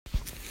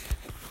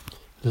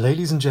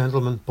Ladies and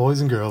gentlemen, boys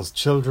and girls,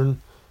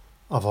 children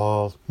of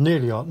all,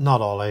 nearly all,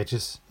 not all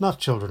ages, not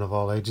children of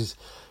all ages,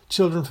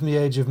 children from the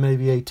age of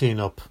maybe 18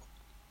 up.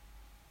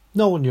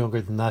 No one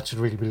younger than that should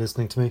really be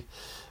listening to me.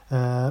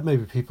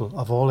 Maybe people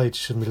of all ages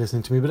shouldn't be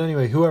listening to me. But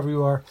anyway, whoever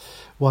you are,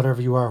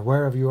 whatever you are,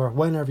 wherever you are,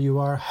 whenever you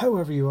are,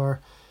 however you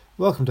are,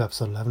 welcome to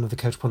episode 11 of the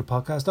Couch Pundit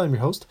podcast. I'm your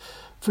host.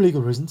 For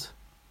legal reasons,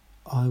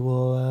 I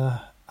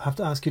will have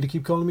to ask you to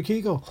keep calling me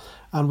Keego.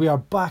 And we are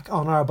back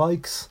on our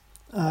bikes.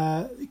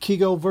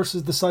 Keego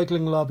versus the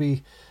cycling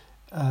lobby,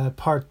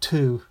 part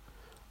 2.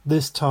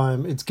 This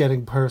time it's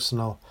getting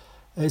personal.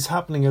 It's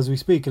happening as we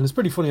speak, and it's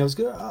pretty funny.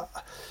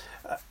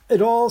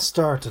 It all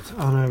started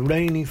on a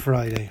rainy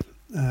Friday.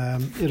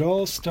 It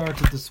all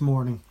started this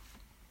morning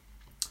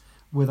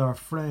with our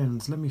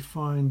friends. Let me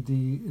find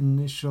the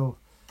initial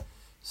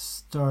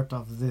start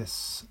of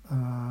this.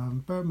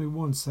 Bear with me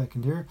 1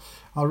 second here.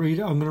 I'm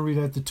going to read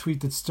out the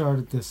tweet that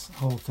started this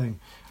whole thing.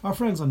 Our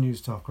friends on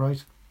News Talk,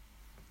 right?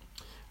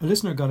 A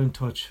listener got in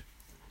touch.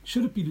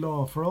 Should it be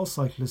law for all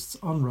cyclists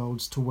on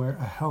roads to wear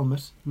a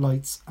helmet,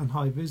 lights and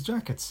high-vis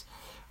jackets?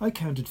 I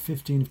counted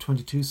 15 of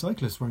 22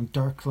 cyclists wearing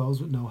dark clothes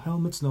with no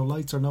helmets, no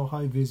lights or no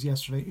high-vis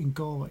yesterday in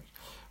Galway.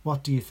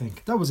 What do you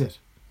think? That was it.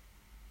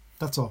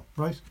 That's all,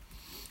 right?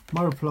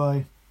 My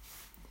reply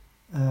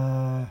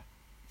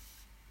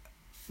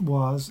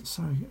was...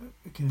 Sorry,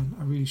 again,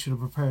 I really should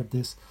have prepared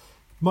this.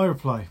 My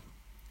reply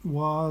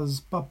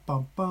was...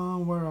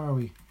 Where are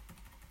we?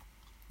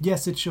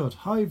 Yes, it should.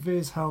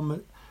 High-vis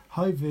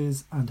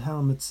and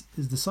helmets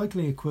is the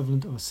cycling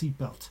equivalent of a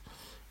seatbelt.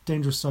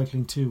 Dangerous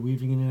cycling too,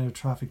 weaving in and out of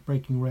traffic,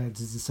 breaking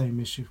reds is the same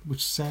issue,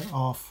 which set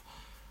off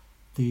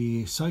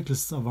the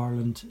cyclists of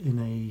Ireland in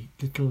a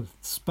little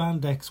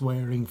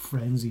spandex-wearing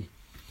frenzy.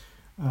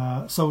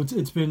 So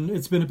it's been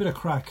a bit of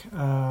crack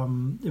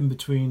in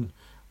between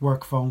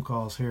work phone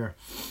calls here.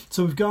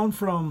 So we've gone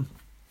from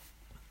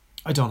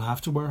I don't have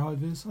to wear high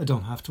vis. I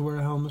don't have to wear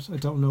a helmet. I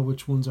don't know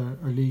which ones are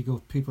legal.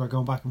 People are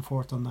going back and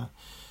forth on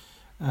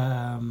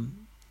that.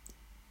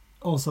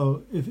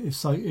 Also,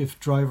 if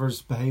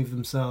drivers behave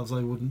themselves,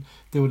 they wouldn't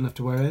have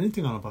to wear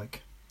anything on a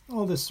bike.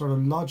 All this sort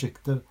of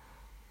logic that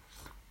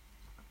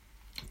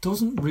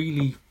doesn't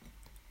really.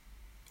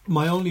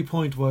 My only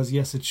point was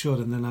yes, it should.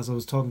 And then as I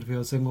was talking to people, I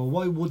was saying, well,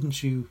 why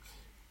wouldn't you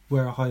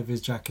wear a high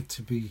vis jacket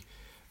to be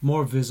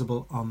more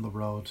visible on the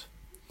road?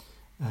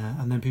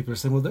 And then people are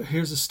saying, well,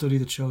 here's a study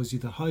that shows you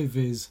that high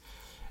vis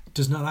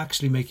does not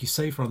actually make you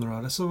safer on the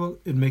road. So well,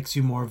 it makes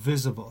you more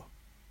visible.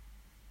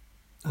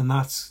 And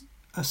that's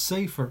a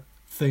safer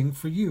thing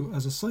for you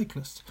as a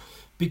cyclist,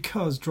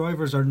 because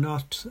drivers are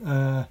not,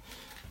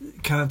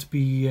 can't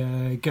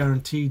be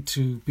guaranteed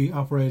to be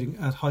operating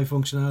at high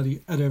functionality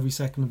at every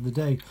second of the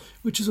day,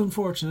 which is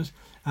unfortunate.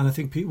 And I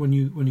think when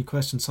you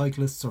question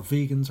cyclists or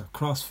vegans or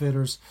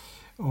CrossFitters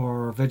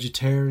or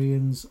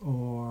vegetarians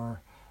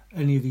or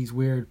any of these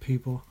weird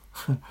people,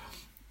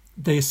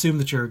 they assume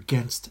that you're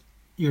against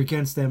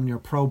them and you're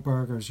pro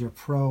burgers, you're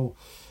pro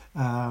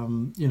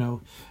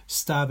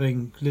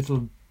stabbing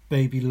little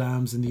baby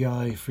lambs in the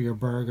eye for your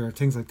burger,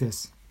 things like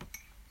this,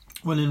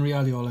 when in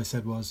reality all I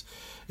said was,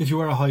 if you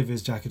wear a high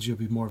vis jacket you'll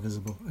be more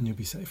visible and you'll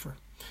be safer.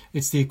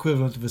 It's the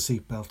equivalent of a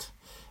seatbelt,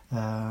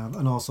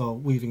 and also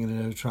weaving in and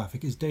out of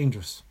traffic is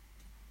dangerous,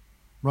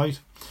 right?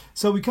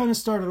 So we kind of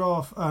started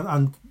off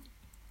and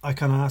I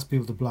kind of asked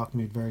people to block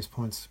me at various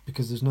points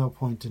because there's no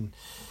point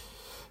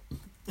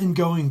in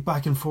going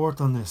back and forth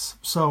on this.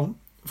 So,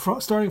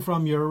 starting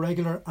from your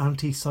regular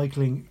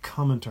anti-cycling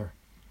commenter,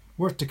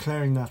 worth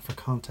declaring that for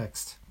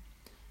context.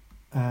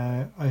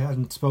 I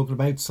hadn't spoken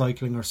about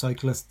cycling or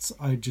cyclists.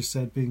 I just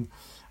said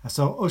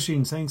so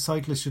Oisín saying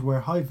cyclists should wear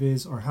high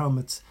vis or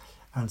helmets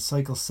and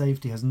cycle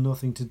safety has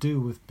nothing to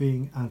do with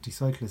being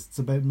anti-cyclist. It's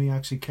about me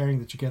actually caring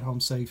that you get home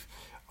safe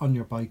on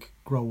your bike.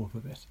 Grow up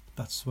a bit.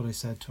 That's what I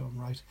said to him,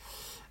 right?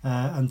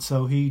 And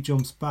so he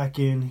jumps back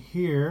in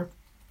here.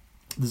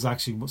 There's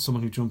actually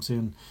someone who jumps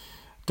in.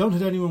 Don't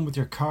hit anyone with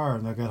your car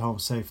and they'll get home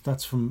safe.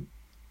 That's from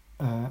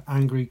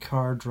Angry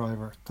Car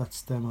Driver.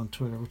 That's them on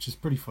Twitter, which is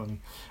pretty funny.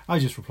 I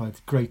just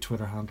replied, great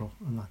Twitter handle,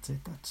 and that's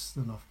it. That's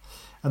enough.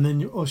 And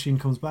then Oisín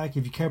comes back.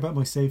 If you care about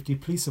my safety,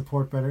 please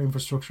support better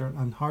infrastructure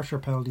and harsher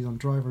penalties on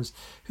drivers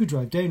who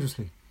drive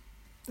dangerously.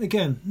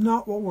 Again,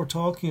 not what we're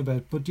talking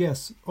about, but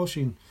yes,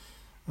 Oisín,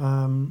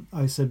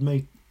 I said,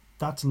 mate,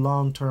 that's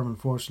long term,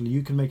 unfortunately.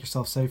 You can make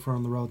yourself safer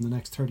on the road in the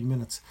next 30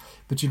 minutes,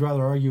 but you'd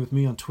rather argue with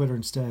me on Twitter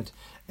instead.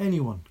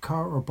 Anyone,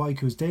 car or bike,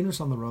 who is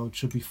dangerous on the road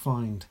should be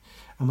fined.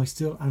 Am I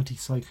still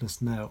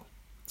anti-cyclist now?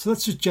 So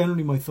that's just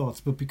generally my thoughts,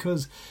 but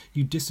because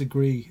you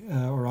disagree,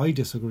 or I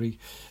disagree,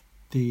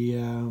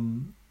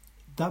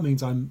 that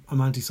means I'm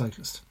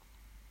anti-cyclist.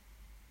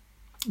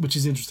 Which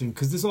is interesting,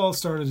 because this all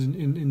started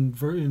in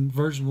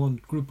version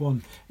 1, group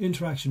 1.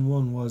 Interaction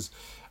 1 was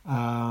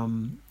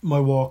my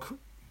walk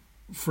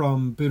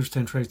from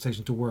Booterstown train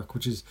station to work,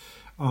 which is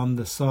on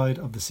the side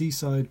of the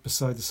seaside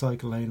beside the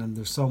cycle lane, and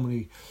there's so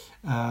many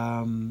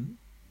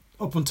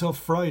up until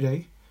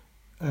Friday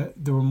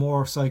there were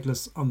more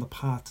cyclists on the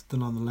path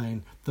than on the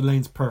lane. The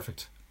lane's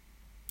perfect.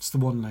 It's the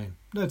one lane.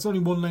 It's only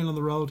one lane on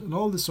the road and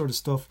all this sort of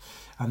stuff.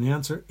 And the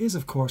answer is,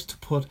 of course, to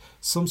put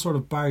some sort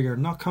of barrier,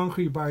 not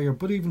concrete barrier,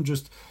 but even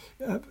just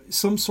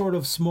some sort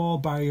of small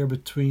barrier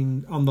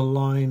on the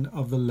line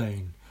of the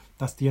lane.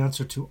 That's the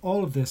answer to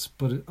all of this,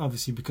 but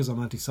obviously because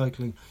I'm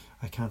anti-cycling,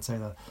 I can't say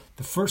that.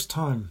 The first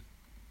time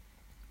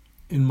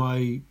in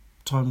my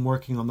time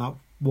working on that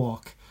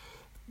walk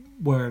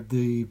where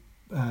the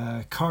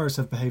cars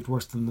have behaved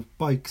worse than the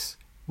bikes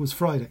was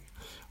Friday,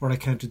 where I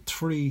counted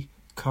 3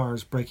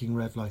 cars breaking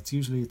red lights.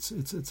 Usually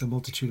it's a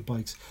multitude of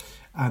bikes,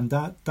 and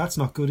that's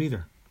not good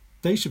either.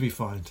 They should be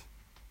fined.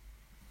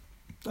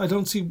 I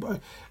don't see,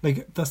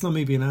 like, that's not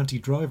me being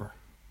anti-driver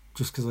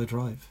just because I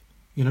drive.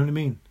 You know what I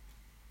mean?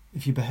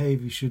 If you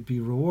behave, you should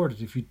be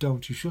rewarded. If you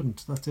don't, you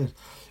shouldn't. That's it.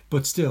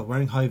 But still,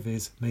 wearing high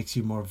vis makes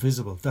you more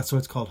visible. That's why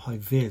it's called high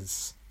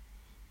vis.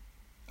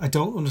 I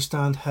don't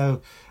understand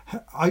how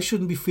I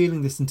shouldn't be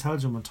feeling this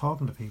intelligent when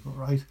talking to people,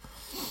 right?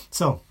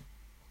 So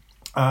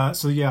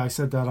yeah, I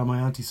said that. Am I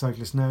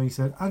anti-cyclist now? He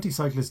said,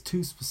 anti-cyclist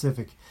too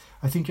specific.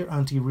 I think you're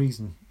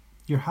anti-reason.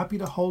 You're happy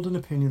to hold an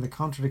opinion that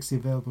contradicts the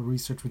available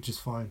research, which is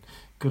fine.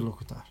 Good luck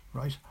with that,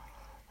 right?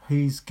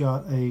 He's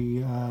got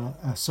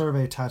a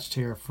survey attached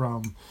here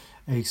from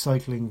a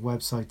cycling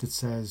website that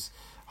says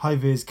high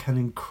vis can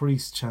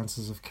increase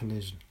chances of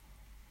collision.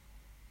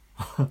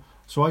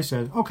 So I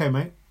said, okay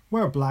mate,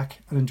 wear black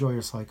and enjoy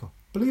your cycle.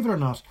 Believe it or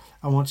not,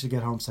 I want you to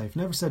get home safe.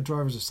 Never said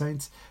drivers are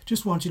saints,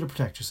 just want you to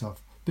protect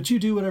yourself. But you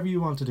do whatever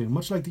you want to do,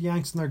 much like the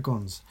Yanks and their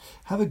guns.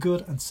 Have a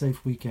good and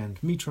safe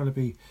weekend. Me trying to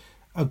be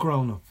a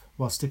grown-up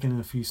while sticking in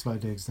a few sly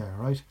digs there,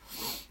 right?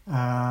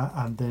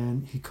 And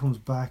then he comes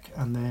back,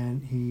 and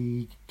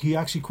then he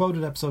actually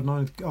quoted episode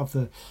 9 of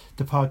the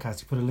podcast.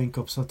 He put a link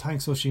up. So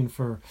thanks, Oisin,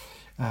 for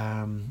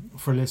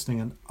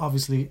listening, and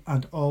obviously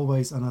and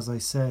always, and as I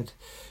said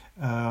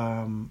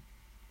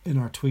in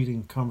our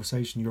tweeting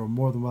conversation, you're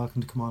more than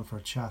welcome to come on for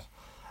a chat.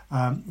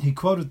 He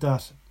quoted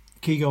that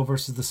Keego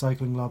versus the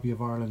Cycling Lobby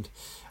of Ireland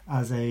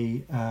as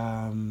a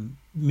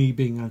me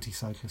being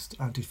anti-cyclist,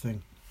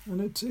 anti-thing. And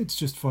it's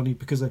just funny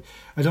because I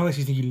don't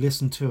actually think he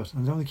listened to it.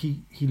 I don't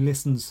think he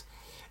listens.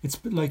 It's a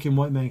bit like in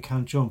White Men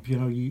Can't Jump. You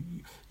know,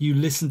 you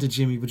listen to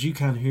Jimmy, but you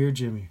can't hear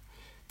Jimmy.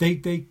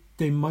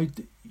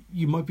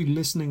 You might be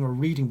listening or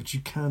reading, but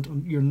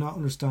you're not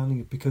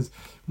understanding it, because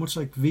much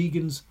like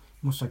vegans,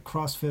 much like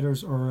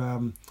CrossFitters,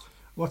 or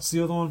what's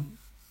the other one?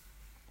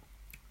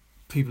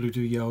 People who do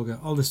yoga,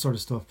 all this sort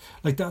of stuff.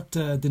 Like that,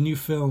 the new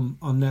film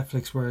on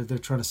Netflix where they're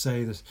trying to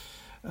say that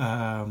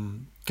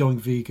going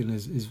vegan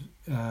is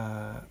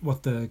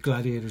what the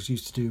gladiators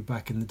used to do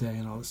back in the day,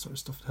 and all this sort of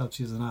stuff. It helps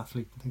you as an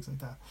athlete and things like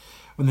that.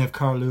 When they have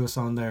Carl Lewis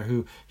on there,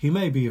 who he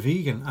may be a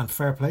vegan, and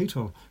fair play to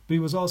him, but he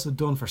was also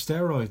done for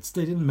steroids.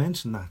 They didn't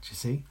mention that, you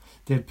see.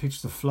 They had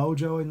pictures of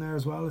Flojo in there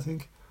as well, I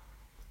think.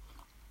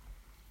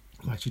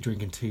 I'm actually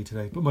drinking tea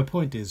today. But my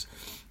point is,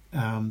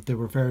 they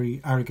were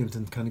very arrogant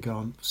and kind of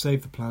going,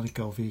 save the planet,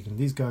 go vegan.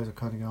 These guys are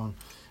kind of going,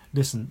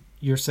 listen,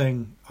 you're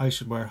saying I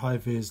should wear high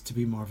vis to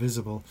be more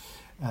visible.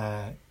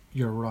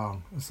 You're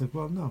wrong. I was like,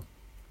 well, no.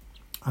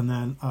 And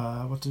then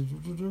what did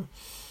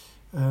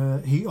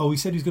he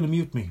said he's going to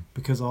mute me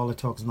because all I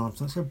talk is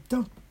nonsense. I said,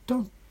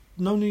 don't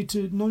no need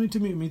to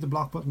mute me. The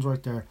block button's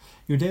right there.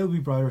 Your day will be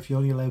brighter if you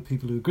only allow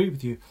people who agree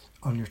with you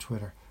on your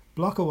Twitter.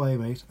 Block away,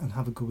 mate, and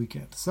have a good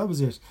weekend. So that was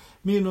it.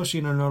 Me and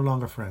Oisin are no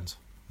longer friends.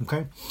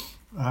 Okay.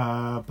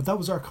 But that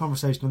was our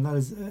conversation, and that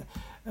is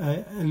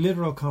a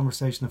literal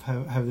conversation of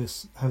how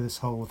this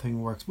whole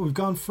thing works. But we've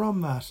gone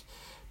from that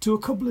to a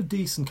couple of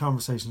decent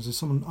conversations. There's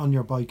someone on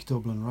your bike,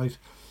 Dublin, right?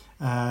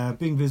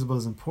 Being visible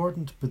is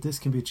important, but this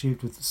can be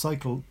achieved with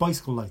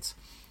bicycle lights.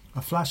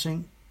 A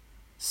flashing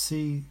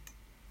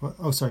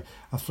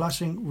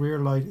rear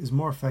light is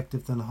more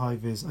effective than a high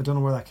vis. I don't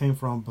know where that came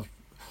from, but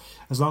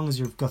as long as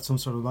you've got some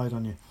sort of light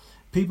on you.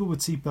 People with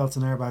seatbelts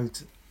and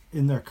airbags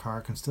in their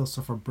car can still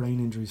suffer brain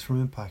injuries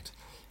from impact.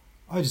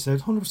 I just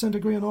said 100%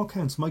 agree on all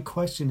counts. My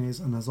question is,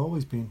 and has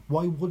always been,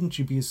 why wouldn't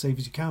you be as safe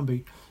as you can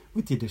be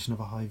with the addition of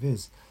a high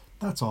vis?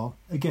 That's all.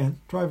 Again,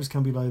 drivers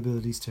can be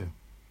liabilities too.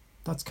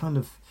 That's kind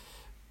of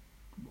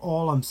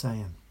all I'm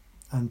saying.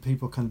 And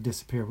people kind of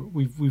disappear. But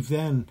we've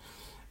then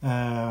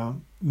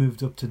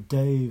moved up to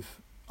Dave.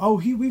 Oh,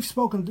 we've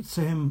spoken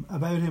to him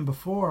about him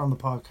before on the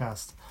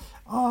podcast.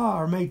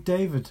 Our mate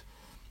David,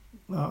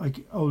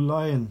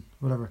 Lion,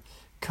 whatever.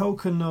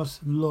 Coconut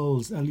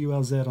Lulz,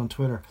 Lulz on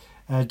Twitter.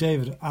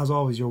 David, as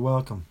always, you're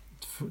welcome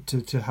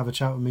to have a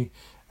chat with me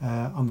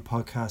on the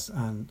podcast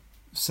and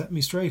set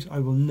me straight. I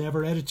will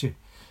never edit you,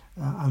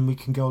 and we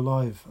can go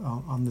live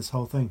on this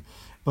whole thing.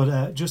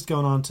 But just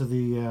going on to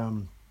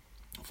the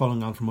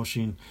following on from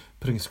Oisin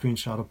putting a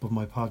screenshot up of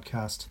my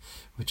podcast,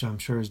 which I'm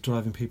sure is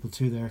driving people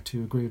to there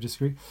to agree or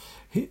disagree.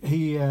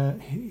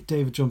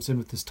 David jumps in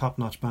with this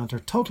top-notch banter.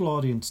 Total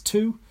audience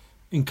 2,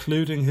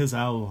 including his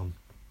owl one.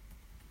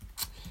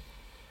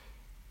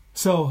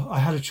 So I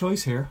had a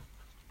choice here.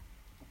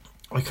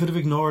 I could have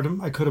ignored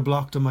him, I could have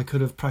blocked him, I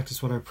could have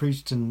practiced what I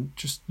preached and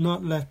just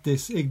not let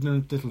this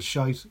ignorant little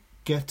shite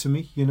get to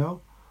me, you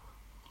know.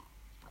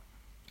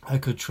 I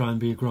could try and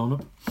be a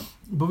grown-up,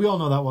 but we all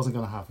know that wasn't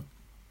going to happen.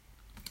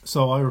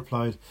 So I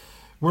replied,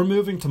 we're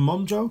moving to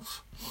mum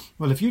jokes?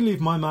 Well, if you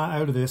leave my ma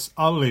out of this,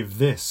 I'll leave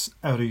this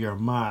out of your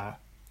ma.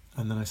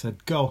 And then I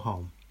said, go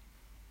home.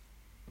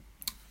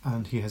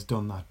 And he has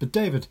done that. But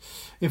David,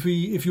 if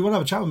you want to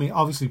have a chat with me,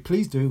 obviously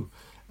please do.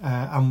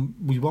 And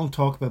we won't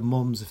talk about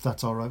mums if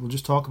that's all right. We'll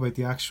just talk about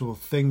the actual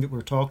thing that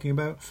we're talking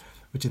about,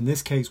 which in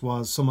this case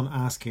was someone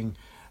asking,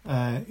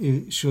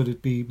 should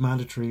it be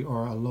mandatory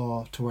or a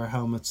law to wear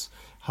helmets,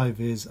 high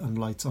vis and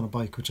lights on a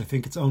bike, which I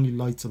think it's only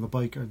lights on the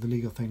bike are the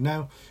legal thing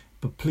now.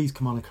 But please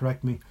come on and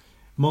correct me.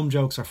 Mum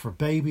jokes are for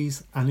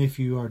babies, and if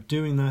you are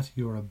doing that,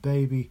 you're a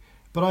baby.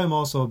 But I'm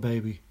also a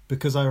baby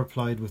because I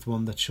replied with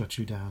one that shut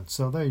you down.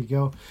 So there you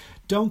go.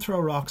 Don't throw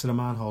rocks at a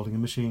man holding a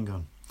machine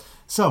gun.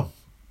 So,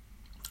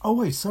 oh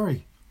wait,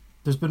 sorry.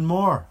 There's been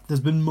more. There's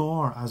been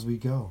more as we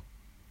go.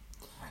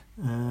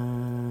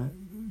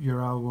 Your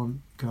L1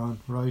 gone,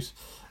 right.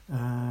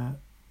 The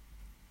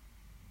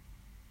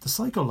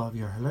cycle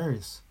lobby are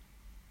hilarious.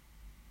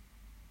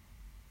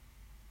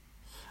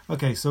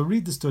 Okay, so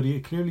read the study.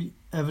 It clearly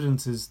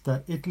evidences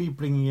that Italy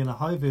bringing in a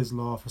high-vis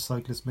law for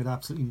cyclists made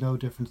absolutely no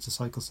difference to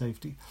cycle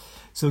safety.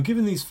 So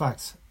given these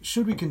facts,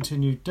 should we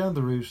continue down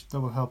the route that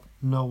will help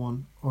no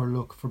one or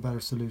look for better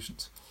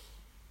solutions?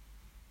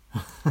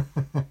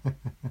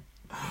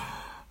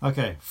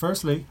 Okay,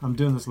 firstly, I'm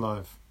doing this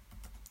live.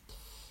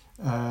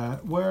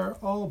 We're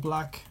all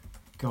black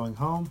going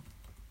home.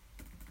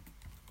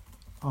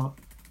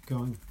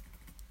 Going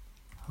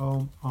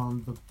home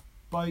on the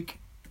bike.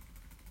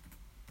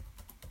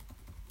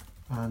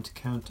 And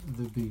count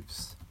the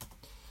beeps.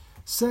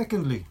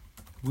 Secondly,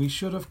 we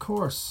should of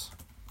course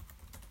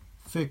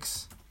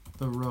fix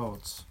the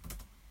roads.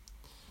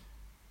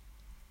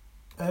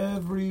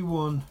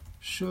 Everyone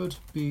should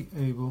be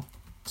able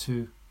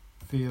to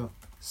feel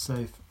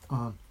safe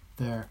on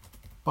their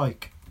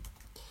bike.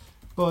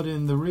 But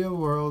in the real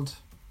world,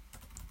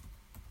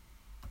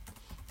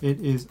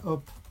 it is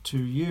up to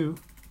you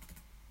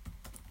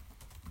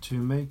to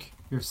make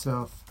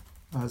yourself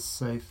as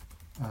safe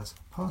as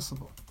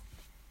possible.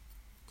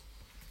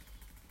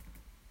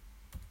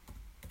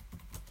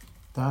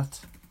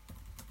 That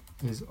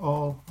is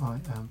all I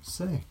am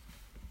saying.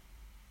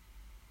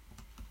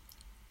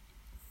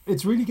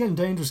 It's really getting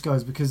dangerous,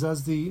 guys, because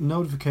as the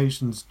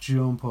notifications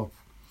jump up,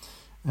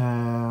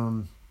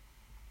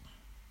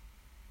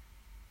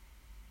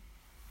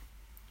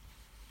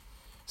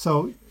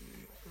 so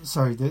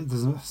sorry,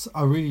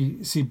 I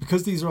really see,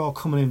 because these are all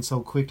coming in so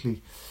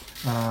quickly,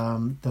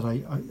 that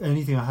I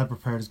anything I had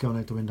prepared is going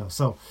out the window.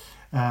 So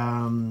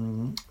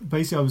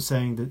basically I was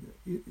saying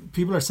that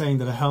people are saying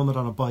that a helmet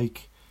on a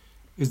bike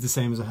is the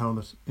same as a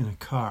helmet in a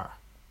car.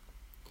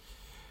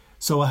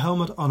 So a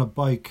helmet on a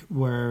bike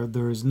where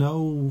there is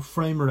no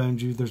frame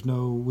around you, there's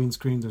no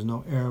windscreen, there's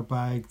no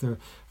airbag. There,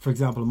 for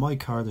example, in my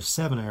car, there's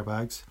 7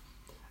 airbags.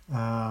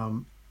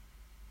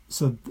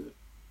 So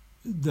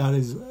that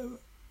is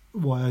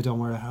why I don't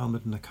wear a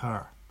helmet in a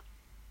car.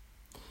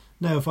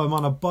 Now, if I'm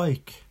on a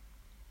bike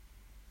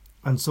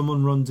and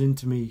someone runs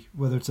into me,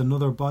 whether it's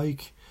another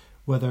bike,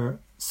 whether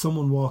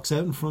someone walks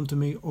out in front of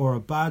me, or a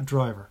bad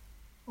driver,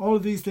 all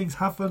of these things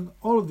happen,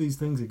 all of these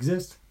things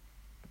exist,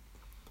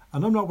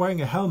 and I'm not wearing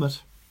a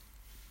helmet,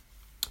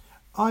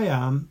 I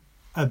am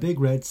a big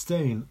red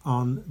stain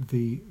on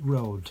the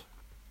road.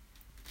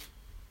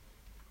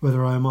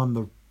 Whether I'm on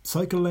the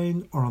cycle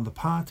lane or on the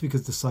path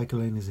because the cycle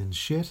lane is in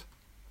shit,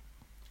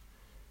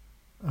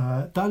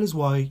 that is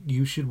why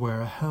you should wear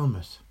a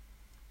helmet.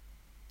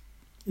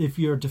 If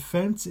your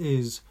defense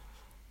is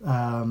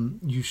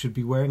you should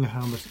be wearing a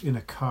helmet in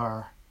a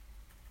car,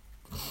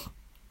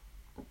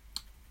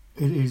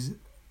 it is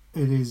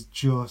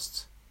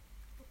just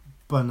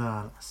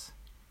bananas.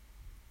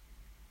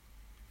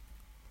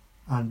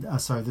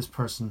 And sorry, this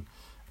person,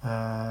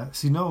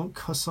 see, no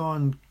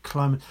Kassan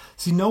Climate.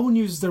 See, no one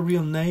uses their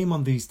real name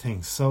on these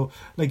things. So,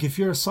 like, if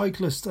you're a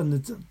cyclist,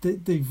 and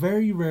they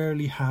very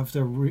rarely have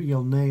their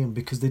real name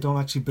because they don't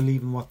actually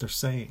believe in what they're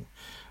saying.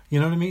 You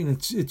know what I mean?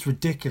 It's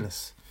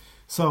ridiculous.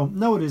 So,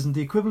 no, it isn't.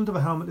 The equivalent of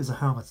a helmet is a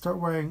helmet. Start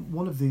wearing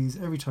one of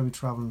these every time you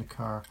travel in the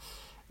car,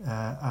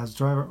 as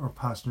driver or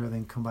passenger.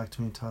 Then come back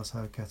to me and tell us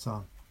how it gets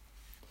on.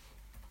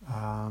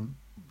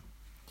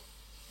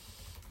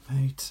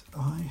 Mate,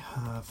 I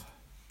have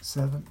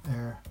 7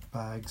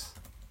 airbags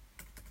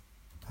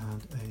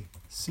and a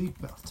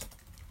seatbelt.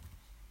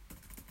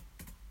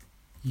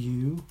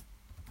 You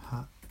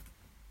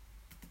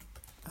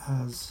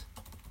as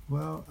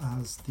well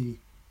as the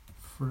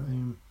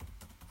frame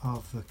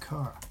of the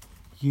car.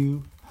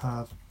 You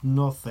have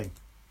nothing.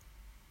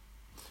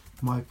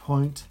 My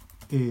point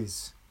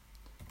is,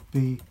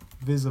 be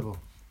visible.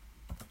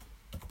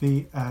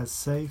 Be as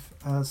safe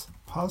as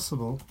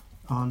possible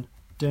on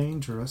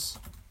dangerous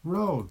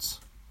roads.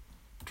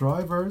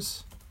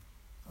 Drivers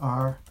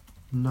are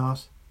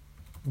not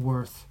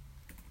worth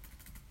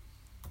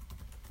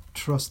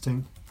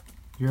trusting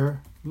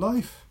your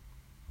life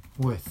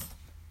with.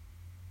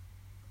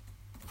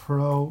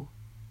 Protect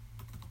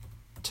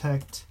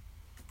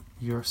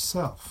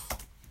yourself.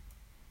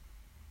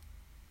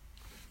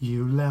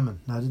 You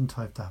lemon. Now, I didn't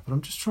type that, but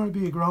I'm just trying to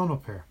be a grown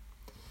up here.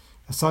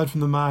 aside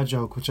from the mad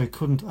joke, which I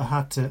couldn't, I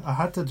had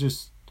to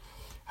just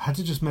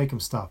make him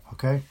stop.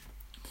 Okay.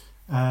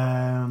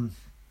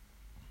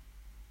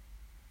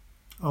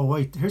 Oh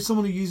wait, here's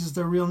someone who uses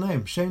their real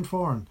name, Shane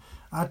Foran,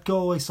 at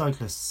Galway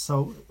Cyclists.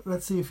 So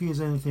let's see if he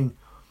has anything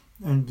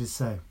to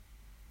say.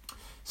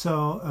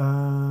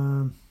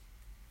 So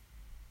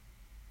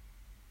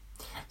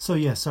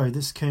yeah, sorry,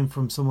 this came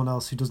from someone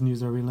else who doesn't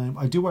use their real name.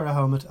 I do wear a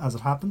helmet, as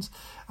it happens,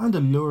 and a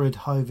lurid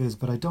high-vis,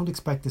 but I don't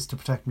expect this to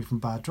protect me from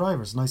bad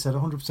drivers. And I said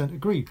 100%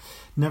 agree.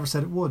 Never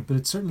said it would, but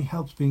it certainly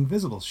helps being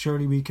visible.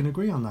 Surely we can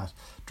agree on that.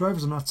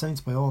 Drivers are not saints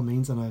by all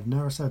means, and I've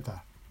never said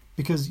that.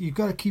 Because you've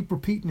got to keep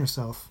repeating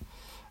yourself,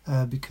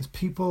 because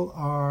people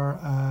are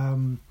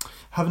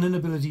have an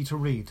inability to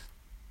read.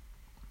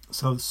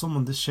 So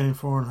this Shane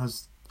Foran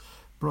has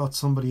brought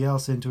somebody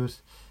else into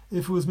it.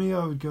 If it was me,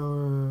 I would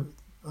go...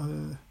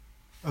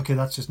 okay,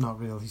 that's just not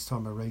real. He's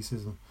talking about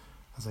racism.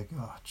 I was like,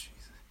 oh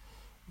Jesus,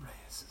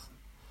 racism.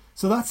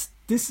 So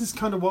this is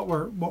kind of what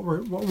we're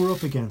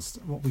up against.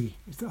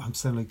 I'm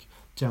saying like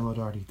Gemma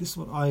O'Doherty. This is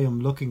what I am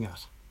looking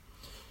at.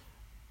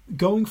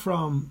 Going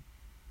from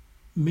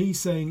me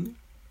saying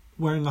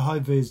wearing a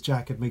high-vis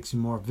jacket makes you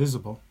more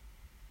visible,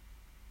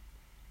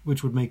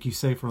 which would make you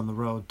safer on the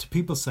road, to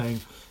people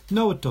saying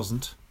no, it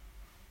doesn't.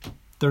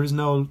 There is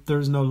no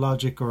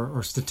logic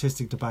or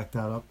statistic to back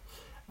that up.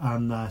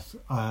 And that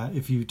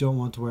if you don't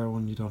want to wear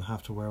one, you don't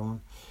have to wear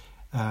one.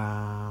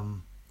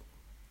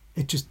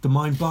 It just, the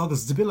mind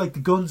boggles. It's a bit like the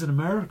guns in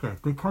America.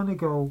 They kind of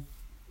go,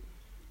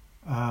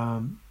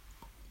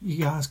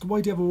 you ask,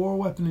 why do you have a war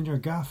weapon in your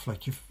gaff?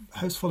 Like, your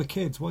house full of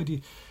kids. Why do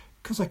you?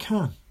 Because I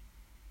can.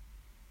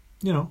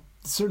 You know,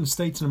 certain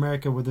states in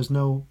America where there's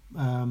no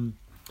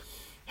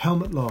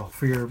helmet law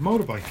for your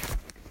motorbike.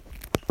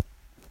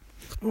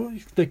 Well,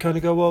 they kind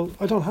of go, well,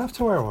 I don't have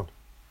to wear one.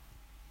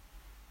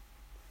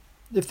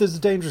 If there's a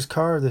dangerous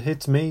car that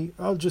hits me,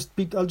 I'll just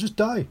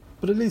die.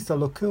 But at least I'll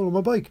look cool on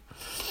my bike.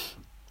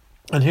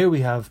 And here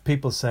we have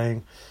people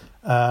saying,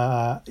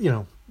 lights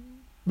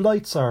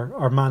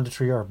are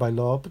mandatory or by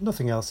law, but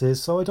nothing else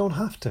is, so I don't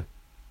have to.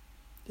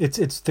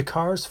 It's the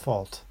car's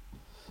fault.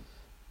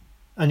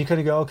 And you kind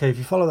of go, okay, if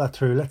you follow that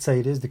through, let's say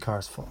it is the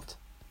car's fault.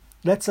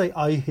 Let's say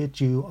I hit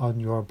you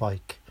on your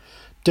bike.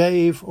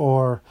 Dave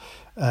or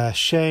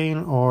Shane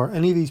or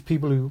any of these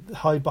people who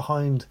hide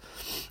behind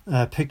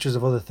pictures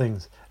of other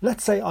things.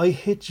 Let's say I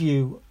hit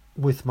you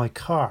with my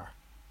car.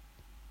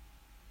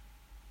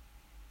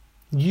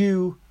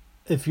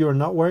 If you're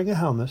not wearing a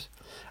helmet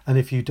and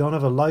if you don't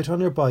have a light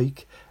on your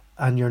bike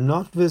and you're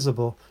not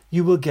visible,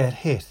 you will get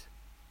hit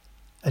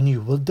and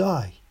you will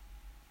die.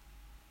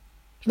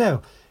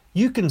 Now,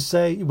 you can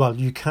say, well,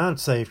 you can't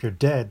say if you're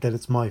dead that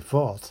it's my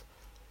fault.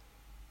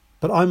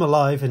 But I'm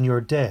alive and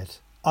you're dead.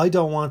 I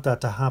don't want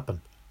that to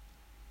happen.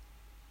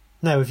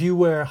 Now, if you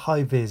wear a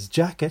high-vis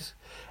jacket,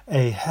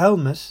 a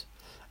helmet,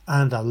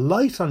 and a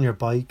light on your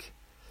bike,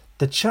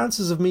 the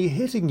chances of me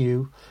hitting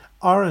you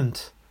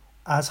aren't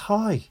as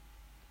high.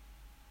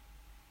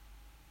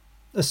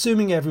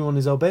 Assuming everyone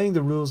is obeying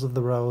the rules of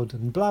the road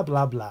and blah,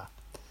 blah, blah.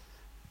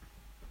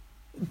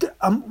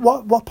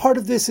 What part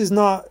of this is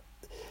not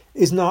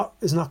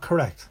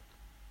correct?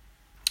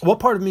 What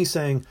part of me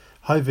saying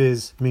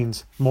high-vis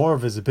means more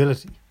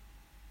visibility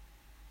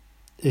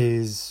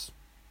is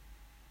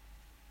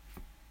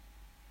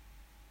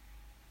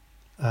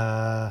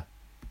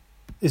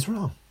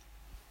wrong.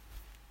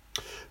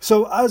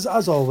 So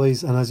as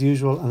always and as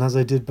usual and as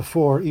I did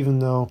before, even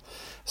though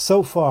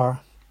so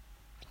far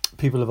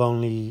people have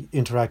only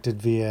interacted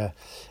via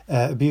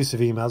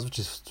abusive emails, which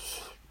is,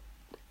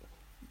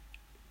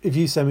 if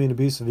you send me an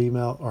abusive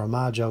email or a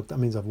mad joke, that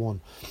means I've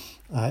won.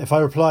 If I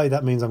reply,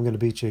 that means I'm going to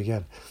beat you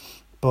again.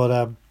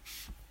 But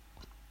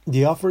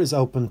the offer is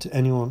open to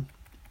anyone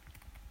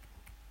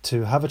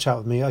to have a chat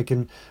with me.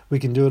 We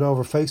can do it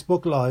over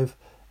Facebook Live.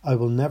 I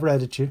will never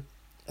edit you.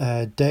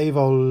 Dave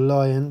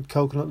O'Lyon,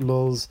 Coconut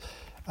Lulls,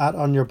 at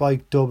On Your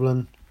Bike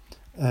Dublin.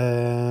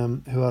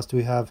 Who else do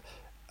we have?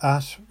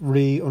 At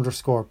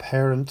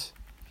 _parent.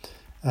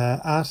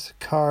 At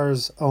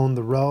Cars Own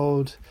the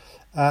Road.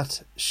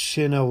 At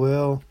Shinna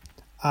Will.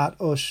 At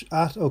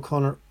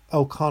O'Connor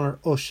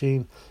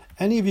Usheen.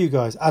 Any of you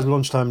guys, at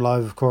Lunchtime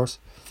Live, of course.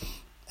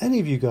 Any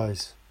of you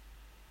guys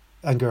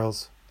and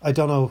girls. I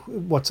don't know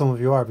what some of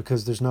you are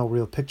because there's no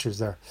real pictures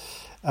there.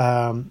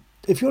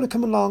 If you want to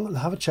come along and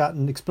have a chat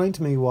and explain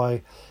to me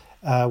why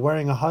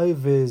wearing a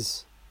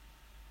high-vis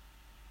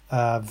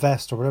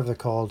vest or whatever they're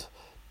called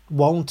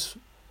won't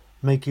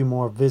make you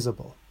more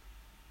visible,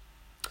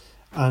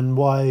 and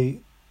why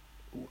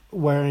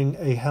wearing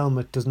a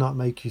helmet does not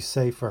make you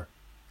safer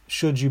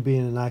should you be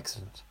in an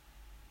accident,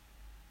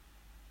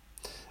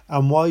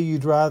 and why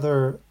you'd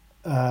rather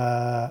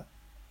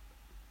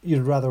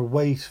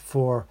wait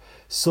for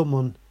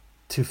someone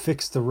to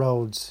fix the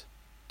roads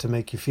to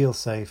make you feel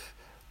safe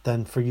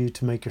than for you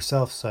to make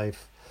yourself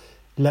safe.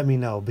 Let me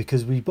know,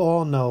 because we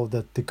all know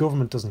that the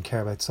government doesn't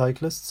care about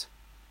cyclists,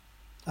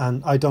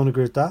 and I don't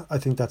agree with that. I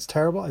think that's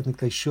terrible. I think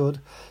they should,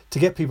 to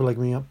get people like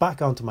me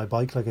back onto my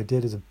bike like I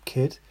did as a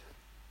kid,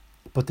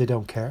 but they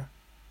don't care,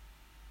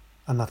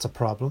 and that's a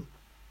problem.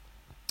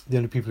 The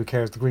only people who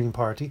care is the Green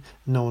Party.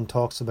 No one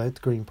talks about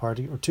the Green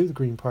Party or to the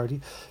Green Party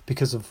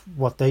because of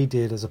what they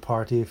did as a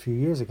party a few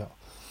years ago.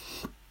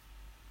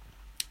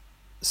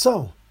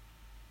 So,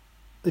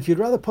 if you'd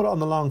rather put it on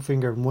the long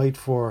finger and wait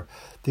for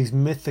these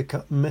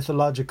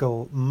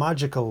mythological,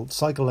 magical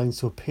cycle lanes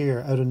to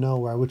appear out of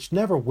nowhere, which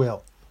never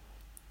will,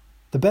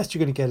 the best you're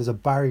going to get is a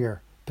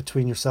barrier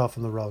between yourself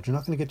and the road. You're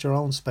not going to get your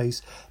own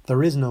space.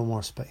 There is no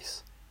more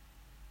space.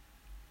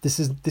 This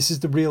is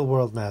the real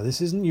world now. This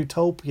isn't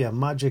utopia,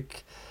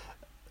 magic,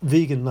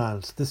 vegan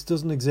land. This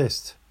doesn't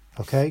exist.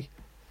 Okay?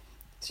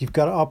 So you've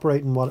got to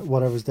operate in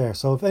whatever's there.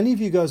 So if any of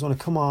you guys want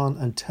to come on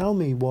and tell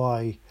me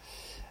why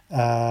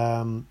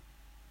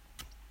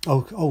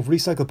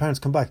recycled parents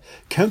come back.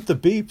 Count the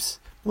beeps.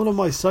 One of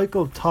my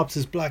cycle tops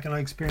is black and I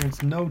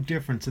experience no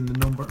difference in the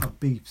number of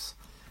beeps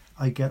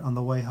I get on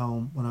the way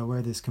home when I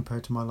wear this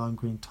compared to my lime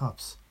green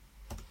tops.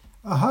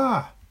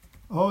 Aha!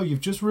 Oh,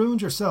 you've just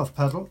ruined yourself,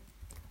 pedal.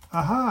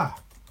 Aha!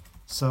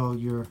 So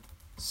you're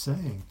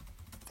saying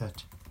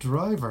that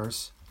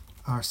drivers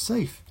are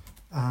safe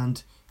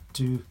and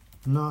do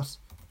not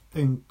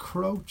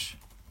encroach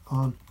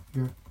on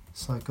your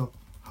cycle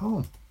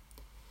home.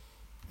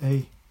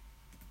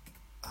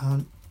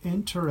 An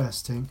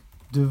interesting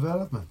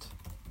development.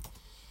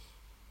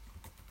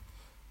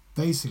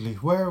 Basically,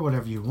 wear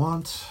whatever you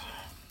want.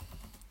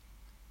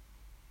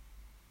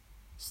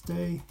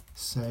 Stay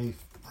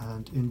safe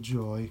and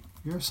enjoy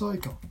your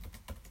cycle.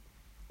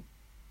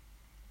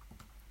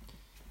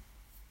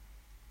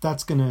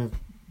 That's going to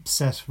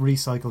set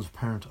recycled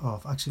parent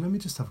off. Actually, let me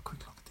just have a quick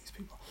look at these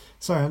people.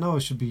 Sorry, I know I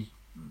should be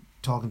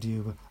talking to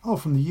you, but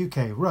from the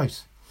UK,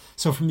 right.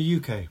 So from the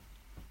UK.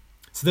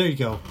 So there you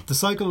go. The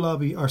cycle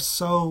lobby are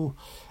so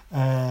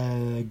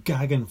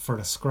gagging for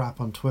the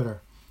scrap on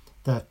Twitter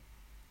that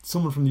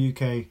someone from the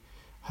UK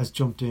has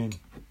jumped in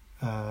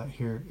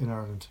here in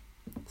Ireland.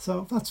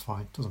 So that's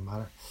fine, doesn't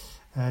matter.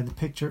 The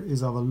picture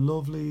is of a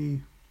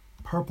lovely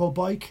purple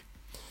bike.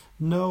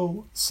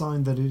 No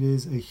sign that it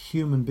is a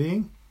human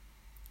being.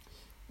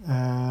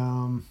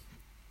 And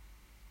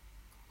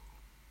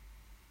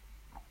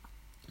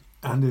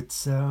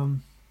it's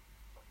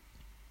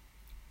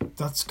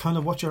that's kind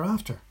of what you're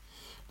after.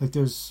 Like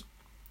there's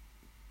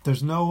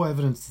no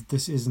evidence that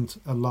this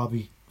isn't a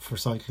lobby for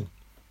cycling.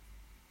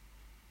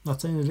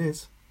 Not saying it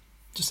is,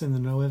 just saying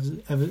there's no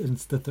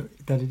evidence that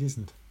it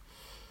isn't.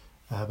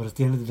 But at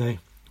the end of the day,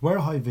 wear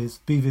a high vis,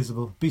 be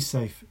visible, be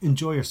safe,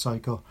 enjoy your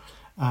cycle,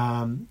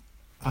 and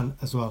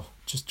as well,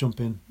 just jump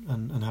in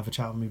and have a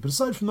chat with me. But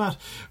aside from that,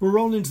 we're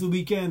rolling into the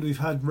weekend. We've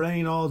had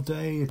rain all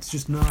day. It's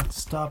just not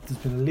stopped. There's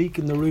been a leak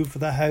in the roof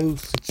of the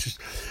house. It's just,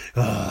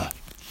 but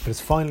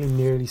it's finally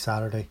nearly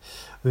Saturday.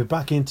 We're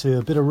back into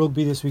a bit of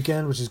rugby this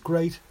weekend, which is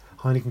great.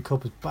 Heineken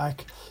Cup is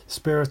back.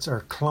 Spirits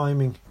are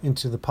climbing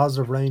into the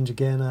positive range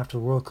again after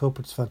the World Cup,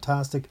 which is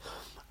fantastic.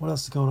 What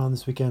else is going on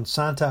this weekend?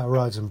 Santa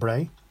arrives in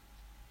Bray.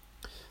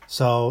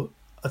 So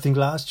I think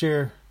last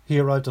year he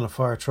arrived on a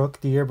fire truck.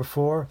 The year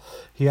before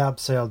he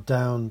abseiled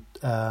down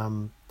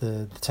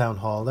the town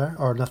hall there,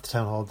 or not the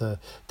town hall, the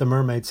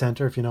Mermaid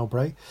Centre, if you know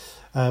Bray,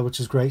 which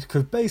is great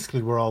because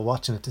basically we're all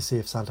watching it to see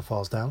if Santa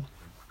falls down.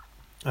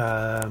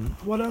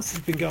 What else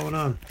has been going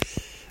on?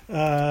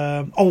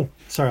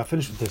 Sorry, I'll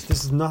finish with this.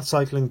 This is not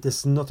cycling. This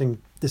is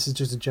nothing. This is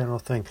just a general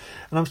thing.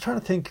 And I was trying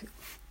to think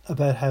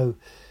about how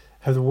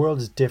the world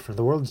is different.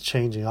 The world is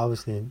changing,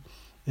 obviously,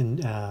 in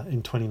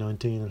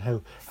 2019, and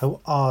how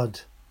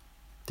odd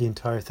the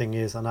entire thing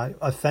is. And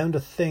I found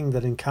a thing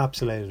that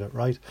encapsulated it,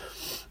 right?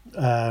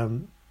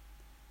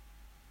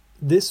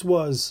 This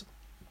was,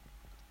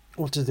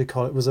 what did they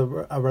call it? It was a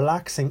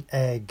relaxing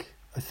egg,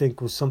 I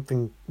think was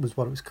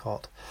what it was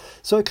called.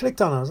 So I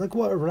clicked on it. I was like,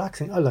 what,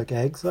 relaxing? I like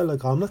eggs. I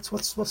like omelets.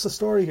 What's the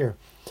story here?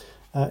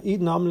 Eat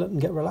an omelette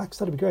and get relaxed.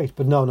 That'd be great.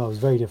 But no, it's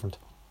very different.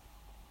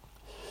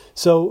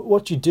 So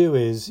what you do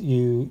is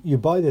you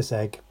buy this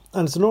egg,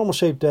 and it's a normal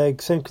shaped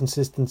egg, same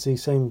consistency,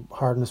 same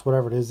hardness,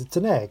 whatever it is. It's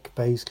an egg,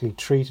 basically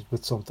treated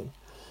with something.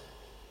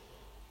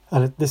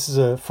 And this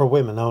is for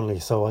women only.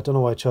 So I don't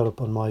know why it showed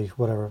up on my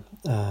whatever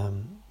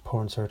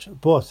porn search.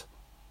 But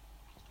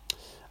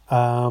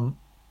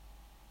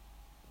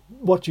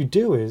what you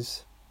do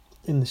is,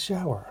 in the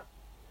shower,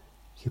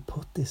 you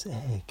put this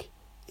egg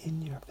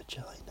in your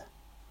vagina,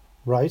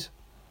 right?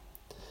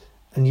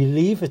 And you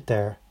leave it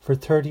there for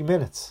 30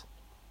 minutes.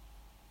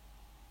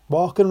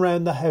 Walking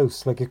around the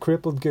house like a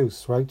crippled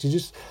goose, right? You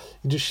just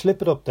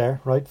slip it up there,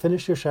 right?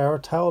 Finish your shower,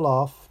 towel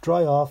off,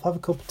 dry off, have a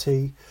cup of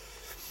tea,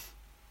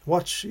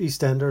 watch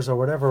EastEnders or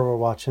whatever we're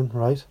watching,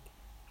 right?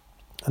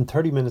 And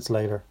 30 minutes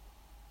later,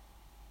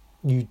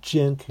 you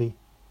gently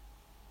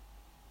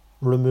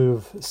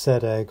remove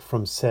said egg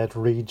from said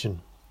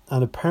region.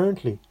 And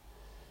apparently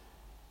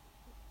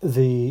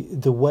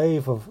the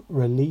wave of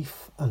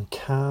relief and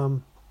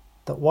calm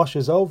that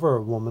washes over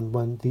a woman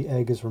when the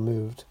egg is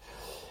removed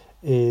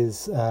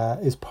is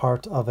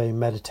part of a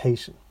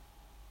meditation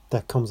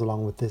that comes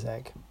along with this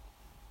egg.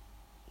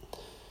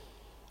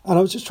 And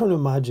I was just trying to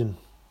imagine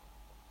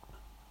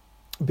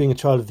being a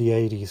child of the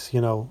 80s,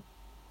 you know,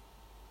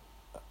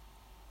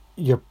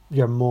 your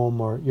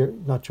mum, or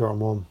not your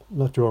mum,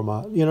 not your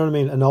ma, you know what I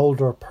mean, an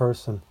older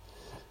person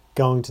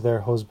going to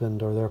their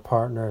husband or their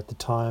partner at the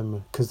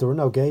time, because there were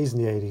no gays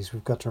in the 80s,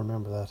 we've got to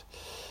remember that.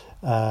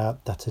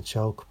 That's a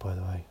joke, by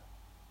the way.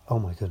 Oh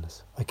my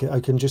goodness, I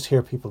can just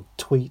hear people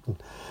tweeting.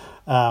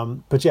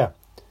 But yeah,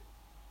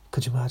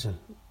 could you imagine,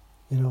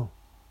 how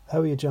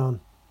are you,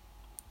 John?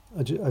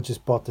 I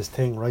just bought this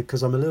thing, right?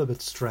 Because I'm a little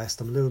bit stressed.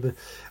 I'm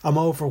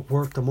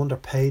overworked. I'm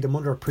underpaid. I'm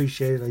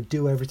underappreciated. I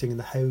do everything in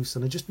the house,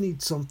 and I just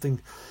need something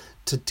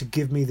to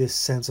give me this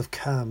sense of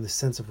calm, this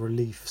sense of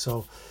relief.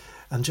 So,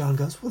 and John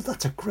goes, well,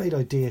 that's a great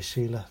idea,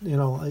 Sheila.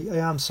 I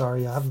am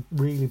sorry. I haven't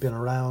really been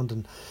around,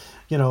 and,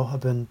 I've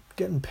been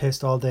getting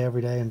pissed all day,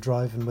 every day, and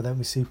driving without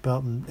my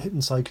seatbelt and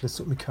hitting cyclists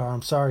with my car.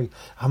 I'm sorry.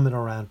 I haven't been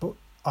around, but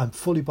I'm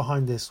fully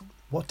behind this.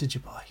 What did you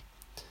buy?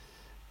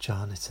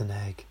 John, it's an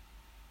egg.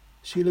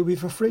 Sheila,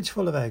 we've a fridge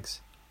full of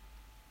eggs.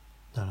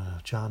 No,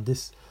 John,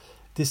 this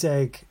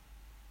egg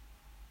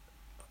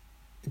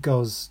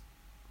goes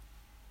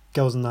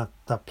in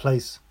that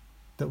place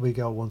that we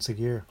go once a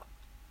year.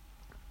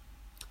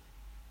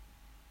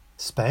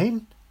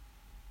 Spain?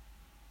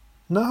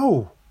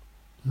 No.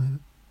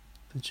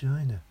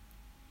 Vagina.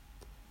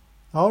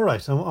 All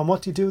right, and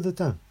what do you do with it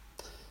then?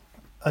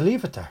 I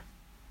leave it there,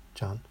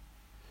 John.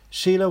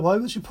 Sheila, why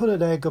would you put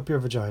an egg up your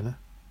vagina?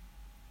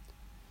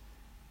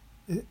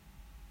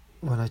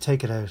 When I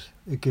take it out,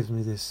 it gives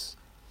me this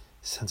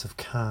sense of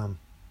calm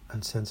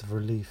and sense of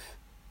relief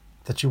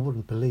that you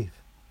wouldn't believe.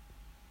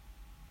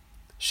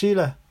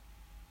 Sheila,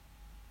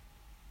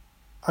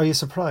 are you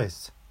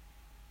surprised?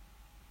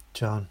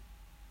 John,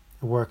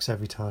 it works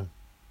every time.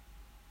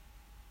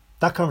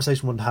 That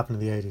conversation wouldn't happen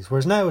in the 80s,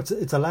 whereas now it's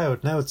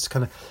allowed. Now it's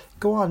kind of,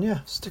 go on, yeah,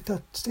 stick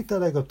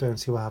that egg up there and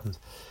see what happens.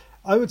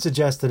 I would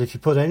suggest that if you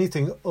put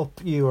anything up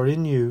you or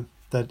in you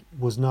that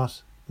was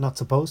not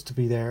supposed to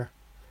be there,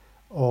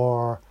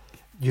 or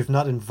you've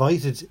not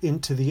invited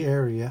into the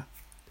area,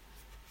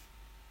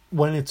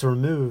 when it's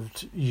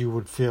removed, you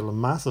would feel a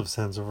massive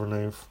sense of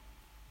relief.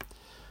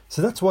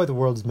 So that's why the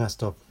world's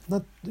messed up.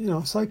 Not,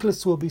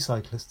 cyclists will be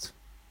cyclists.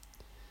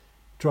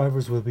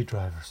 Drivers will be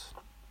drivers.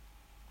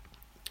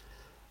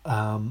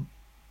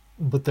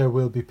 But there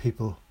will be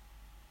people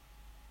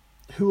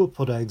who will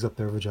put eggs up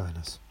their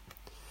vaginas.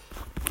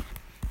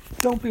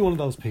 Don't be one of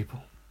those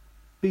people.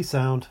 Be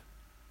sound.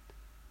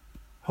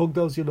 Hug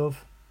those you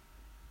love.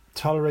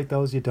 Tolerate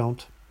those you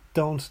don't.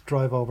 Don't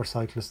drive over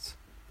cyclists.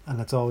 And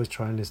let's always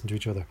try and listen to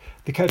each other.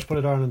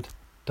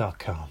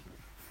 TheCouchPunditIreland.com